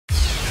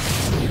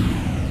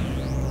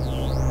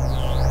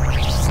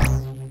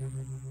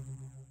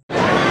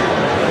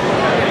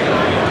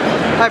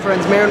Hi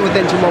friends, Marin with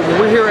NT Mobile.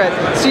 We're here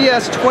at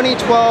CES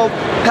 2012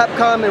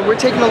 PepCom and we're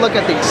taking a look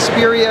at the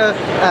Xperia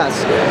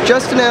S.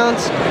 Just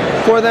announced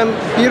for them,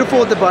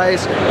 beautiful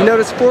device. You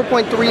notice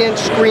 4.3-inch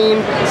screen,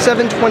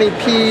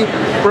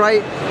 720p,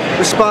 bright,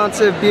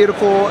 responsive,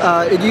 beautiful.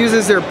 It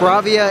uses their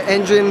Bravia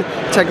engine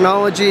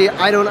technology.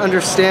 I don't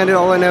understand it,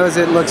 all I know is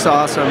it looks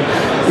awesome.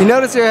 You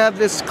notice they have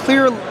this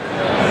clear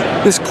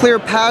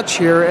patch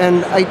here,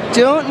 and I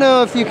don't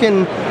know if you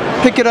can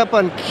pick it up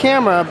on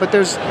camera, but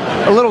there's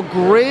a little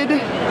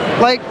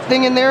grid-like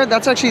thing in there.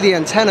 That's actually the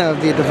antenna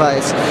of the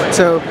device.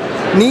 So,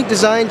 neat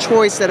design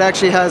choice that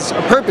actually has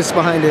a purpose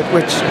behind it,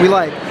 which we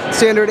like.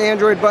 Standard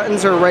Android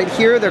buttons are right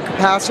here. They're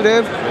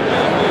capacitive.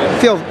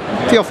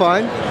 Feel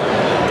fine.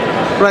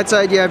 Right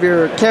side you have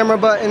your camera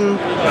button,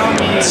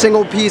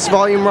 single-piece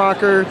volume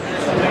rocker,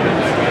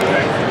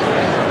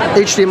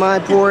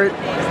 HDMI port.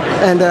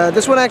 And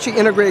this one actually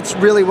integrates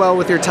really well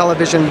with your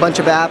television, bunch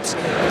of apps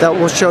that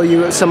we'll show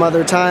you some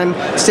other time.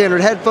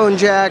 Standard headphone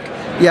jack,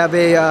 you have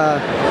a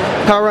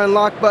power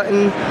unlock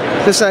button.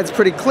 This side's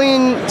pretty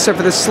clean, except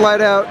for the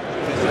slide out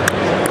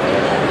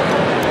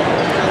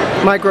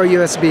micro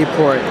USB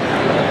port.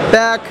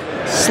 Back,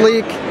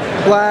 sleek,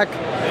 black,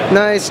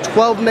 nice,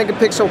 12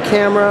 megapixel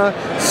camera,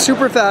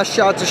 super fast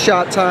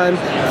shot-to-shot time,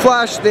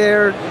 flash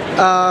there.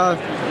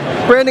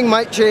 Branding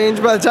might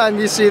change by the time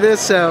you see this,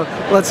 so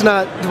let's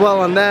not dwell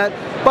on that.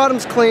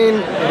 Bottom's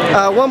clean,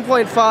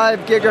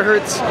 1.5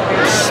 gigahertz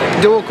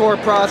dual-core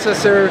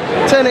processor,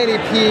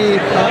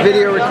 1080p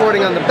video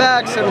recording on the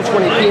back,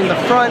 720p in the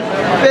front.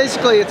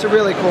 Basically, it's a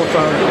really cool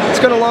phone. It's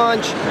going to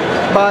launch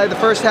by the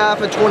first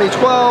half of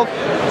 2012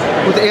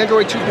 with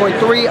Android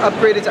 2.3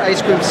 upgraded to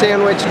Ice Cream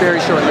Sandwich very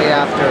shortly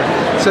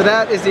after. So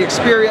that is the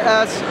Xperia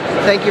S.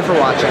 Thank you for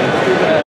watching.